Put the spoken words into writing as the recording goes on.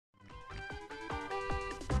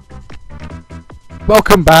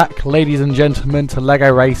Welcome back, ladies and gentlemen, to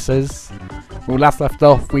LEGO Racers. When we last left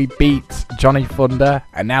off, we beat Johnny Thunder,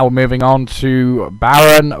 and now we're moving on to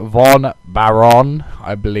Baron Von Barron.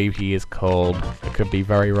 I believe he is called. I could be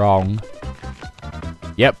very wrong.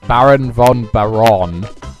 Yep, Baron Von Barron.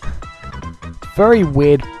 Very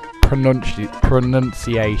weird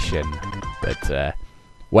pronunciation, but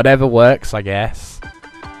whatever works, I guess.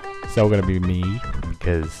 It's all gonna be me,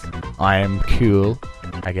 because I am cool,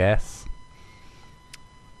 I guess.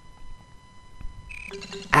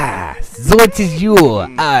 Ah, so it is you,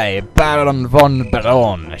 I, Baron Von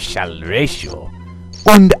Barron, shall race you.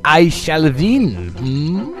 And I shall win,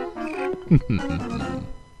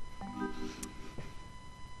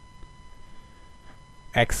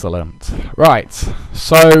 Excellent. Right,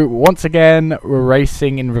 so once again, we're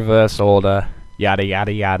racing in reverse order. Yada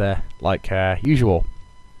yada yada, like usual.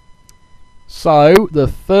 So, the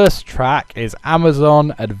first track is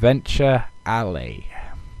Amazon Adventure Alley.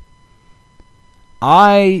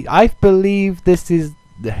 I believe this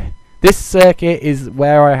circuit is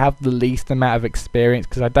where I have the least amount of experience,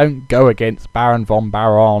 because I don't go against Baron Von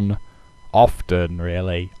Barron often,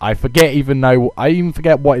 really. I even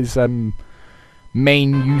forget what his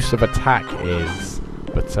main use of attack is.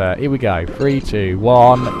 But here we go. 3, 2,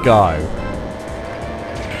 1, go.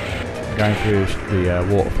 I'm going through the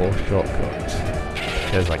waterfall shortcut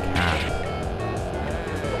because I can.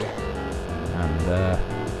 And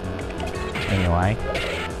anyway.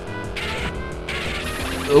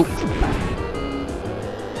 Oh.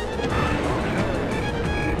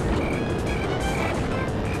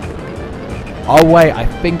 Oh wait, I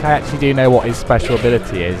think I actually do know what his special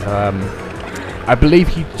ability is. I believe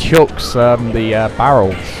he chucks the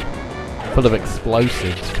barrels full of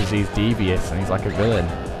explosives because he's devious and he's like a villain.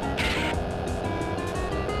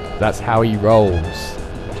 That's how he rolls.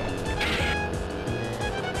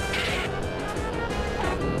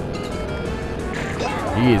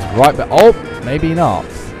 He is right back. Oh, maybe not.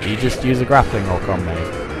 He just used a grappling hook on me.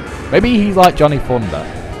 Maybe he's like Johnny Thunder.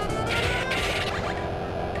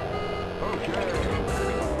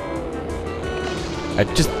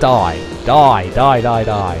 Just die. Die, die, die,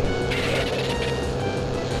 die.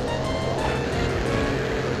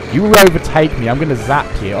 You will overtake me. I'm going to zap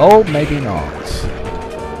you. Oh, maybe not.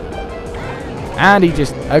 And he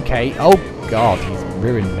just... Okay. Oh, God. He's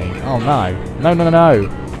ruined me. Oh, no. No, no, no, no.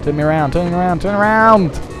 Turn me around. Turn around. Turn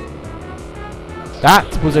around. That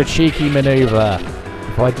was a cheeky maneuver,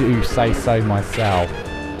 if I do say so myself.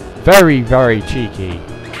 Very, very cheeky.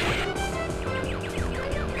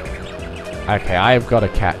 Okay, I have got to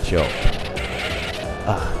catch up.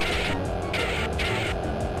 Ugh.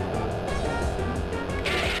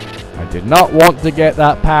 I did not want to get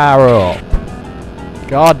that power up.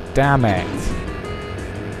 God damn it.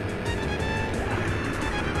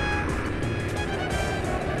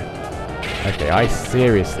 Okay, I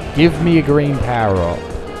seriously... Give me a green power up.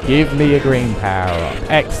 Give me a green power up.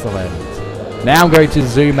 Excellent. Now I'm going to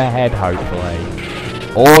zoom ahead, hopefully.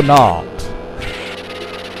 Or not.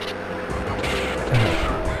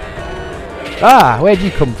 Ah, where'd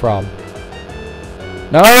you come from?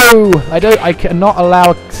 No! I cannot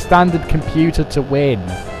allow a standard computer to win.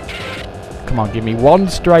 Come on, give me one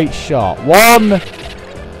straight shot. One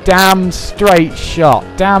damn straight shot.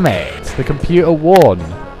 Damn it. The computer won.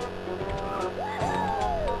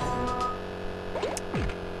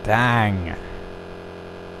 Dang.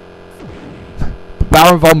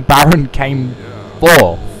 Baron Von Barron came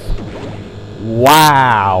fourth.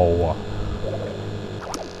 Wow.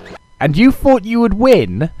 And you thought you would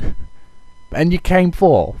win, and you came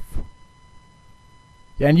fourth.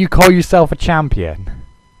 And you call yourself a champion.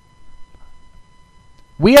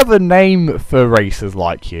 We have a name for racers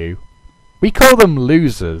like you. We call them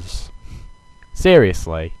losers.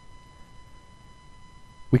 Seriously.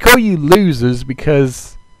 We call you losers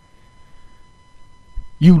because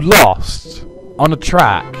you lost on a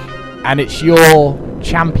track, and it's your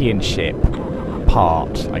championship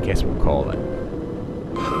part, I guess we'll call it.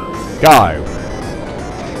 Go.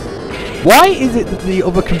 Why is it that the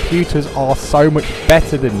other computers are so much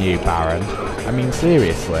better than you, Baron? I mean,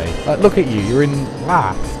 seriously. Like, look at you, you're in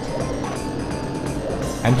last.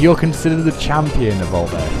 And you're considered the champion of all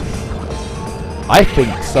this. I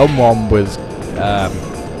think someone was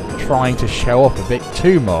trying to show off a bit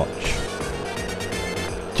too much.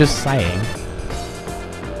 Just saying.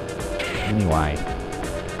 Anyway.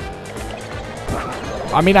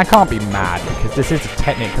 I mean, I can't be mad because this is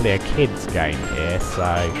technically a kid's game here,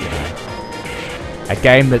 so, you know. A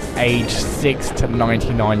game that's aged 6 to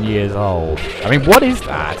 99 years old. I mean, what is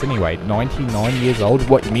that, anyway? 99 years old?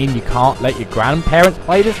 What, you mean you can't let your grandparents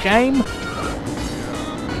play this game?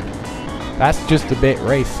 That's just a bit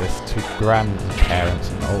racist to grandparents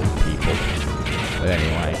and old people. But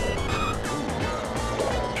anyway.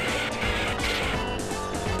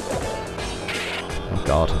 Oh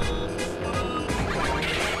god.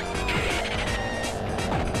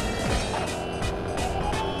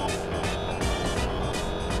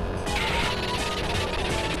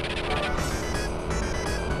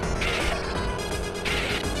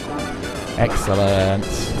 Excellent.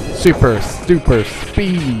 Super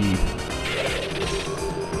speed.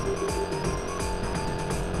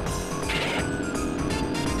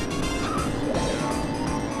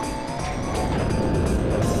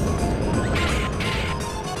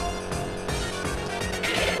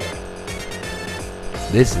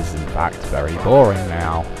 This is in fact very boring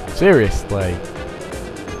now. Seriously.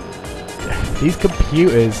 These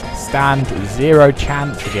computers stand zero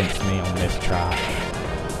chance against me on this track.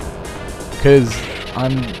 Because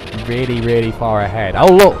I'm really far ahead.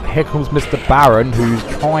 Oh look, here comes Mr. Baron, who's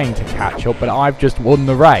trying to catch up, but I've just won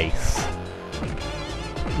the race.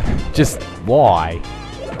 Just why?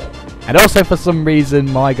 And also for some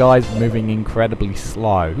reason my guy's moving incredibly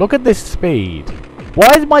slow. Look at this speed.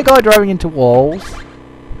 Why is my guy driving into walls?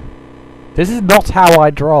 This is not how I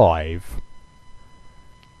drive.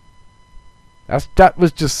 That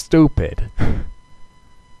was just stupid.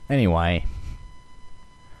 Anyway.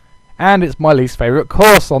 And it's my least favourite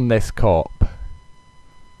course on this cup.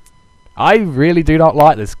 I really do not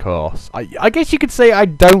like this course. I guess you could say I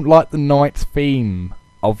don't like the Knight's theme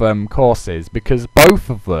of courses, because both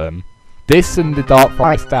of them, this and the Dark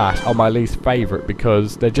Forest Dash, are my least favourite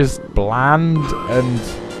because they're just bland, and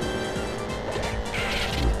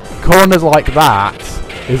corners like that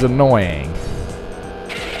is annoying.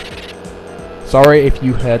 Sorry if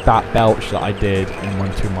you heard that belch that I did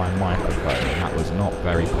into my microphone. That was not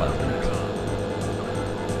very pleasant.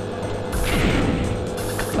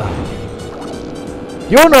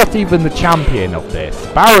 You're not even the champion of this.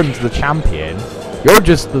 Baron's the champion. You're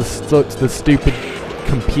just the stupid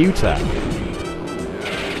computer.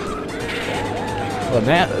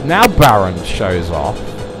 Well, now Baron shows off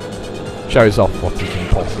what he can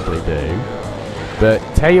possibly do. But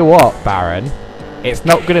tell you what, Baron, it's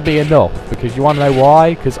not going to be enough, because you want to know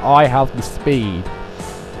why? Because I have the speed.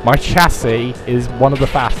 My chassis is one of the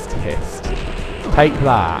fastest. Take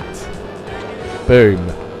that. Boom.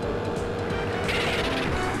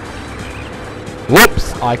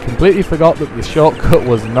 Whoops! I completely forgot that the shortcut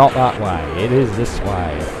was not that way. It is this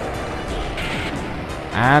way.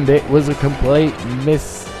 And it was a complete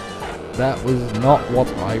miss. That was not what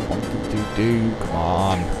I wanted to do. Come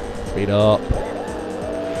on. Speed up.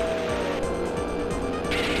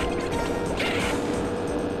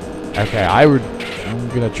 Okay, I'm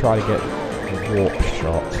gonna try to get a warp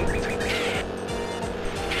shot.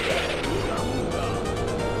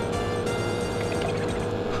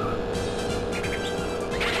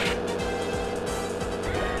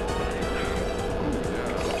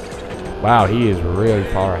 Wow, he is really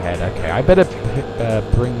far ahead. Okay, I better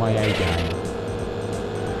bring my A game.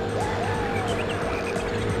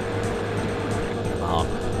 Come on.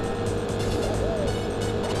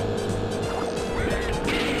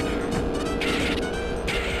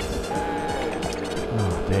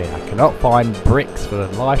 Oh dear, I cannot find bricks for the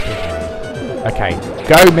life of me. Okay,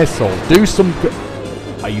 go missile. Do some good.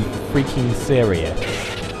 Are you freaking serious?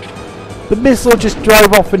 The missile just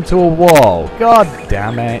drove off into a wall. God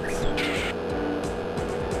damn it.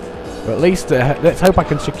 But at least, let's hope I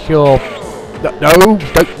can secure... No,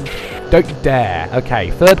 don't you dare. Okay,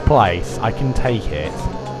 third place. I can take it.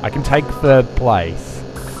 I can take third place.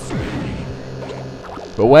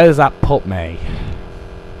 But where does that put me?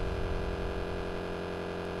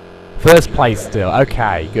 First place still.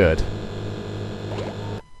 Okay, good.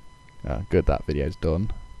 Oh, good, that video's done.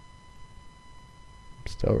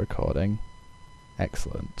 Still recording.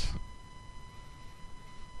 Excellent.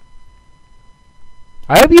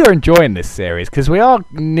 I hope you're enjoying this series, because we are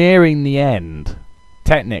nearing the end,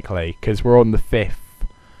 technically, because we're on the 5th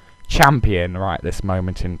champion right at this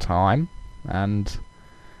moment in time. And,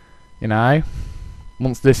 you know,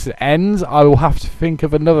 once this ends, I will have to think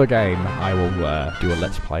of another game I will do a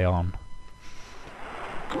Let's Play on.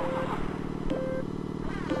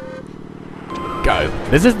 Go.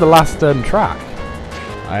 This is the last track.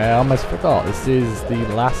 I almost forgot. This is the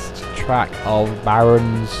last track of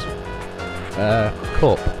Baron's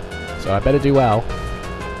cup, so I better do well.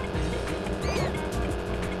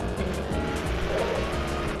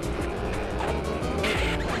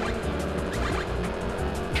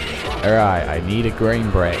 Alright, I need a green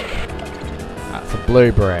brick. That's a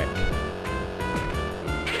blue brick.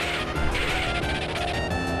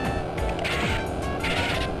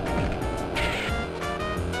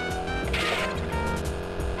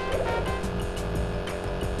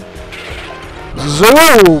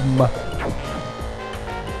 Zoom!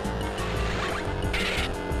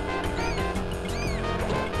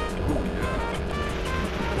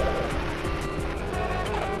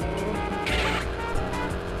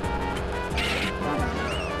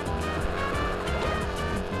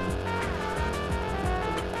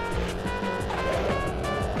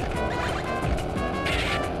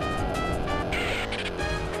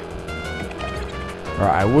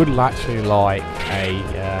 Right, I would actually like a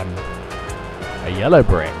yellow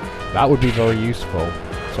brick. That would be very useful,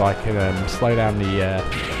 so I can slow down the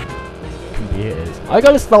computers. I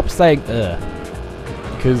gotta stop saying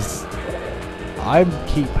because I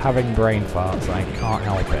keep having brain farts and I can't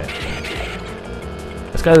help it.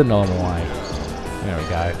 Let's go the normal way. There we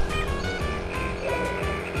go.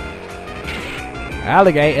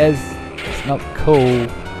 Alligators. It's not cool.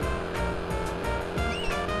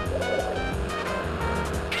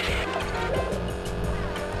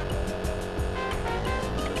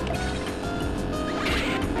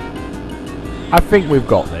 I think we've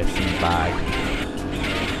got this in the bag.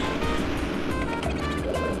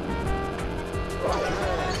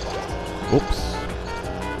 Oops.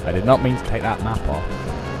 I did not mean to take that map off.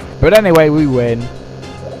 But anyway, we win.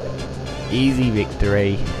 Easy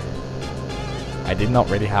victory. I did not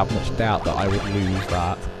really have much doubt that I would lose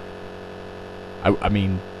that. I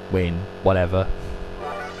mean, win. Whatever.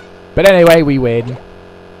 But anyway, we win.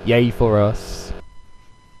 Yay for us.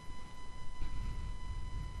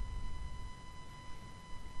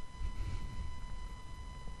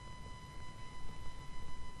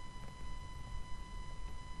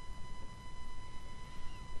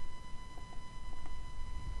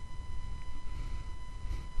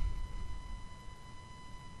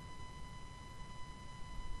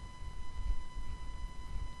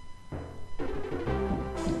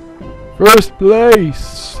 First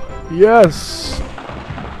place! Yes!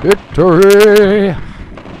 Victory!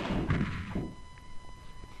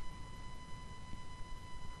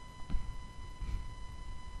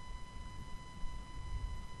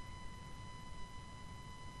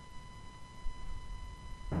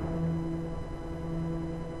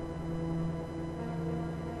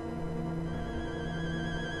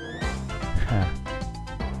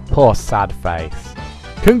 Poor sad face.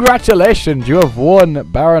 Congratulations, you have won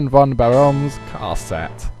Baron Von Barron's car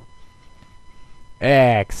set.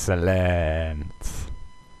 Excellent.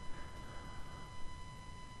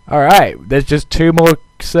 Alright, there's just 2 more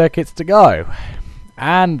circuits to go.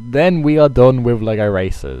 And then we are done with LEGO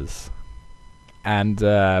Racers. And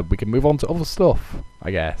we can move on to other stuff,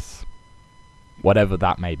 I guess. Whatever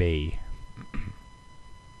that may be.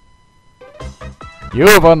 You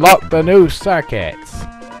have unlocked the new circuits.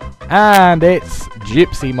 And it's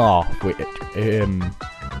Gypsy Moth,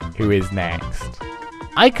 who is next.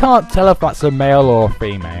 I can't tell if that's a male or a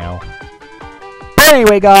female. But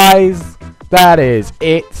anyway, guys, that is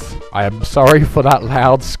it. I am sorry for that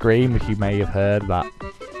loud scream that you may have heard. That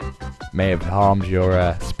may have harmed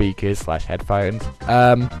your speakers/headphones.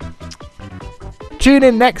 Tune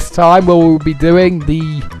in next time where we'll be doing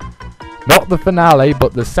not the finale,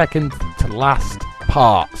 but the second to last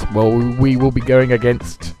part, where we will be going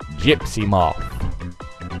against Gypsy Moth.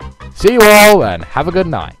 See you all and have a good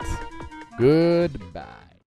night. Goodbye.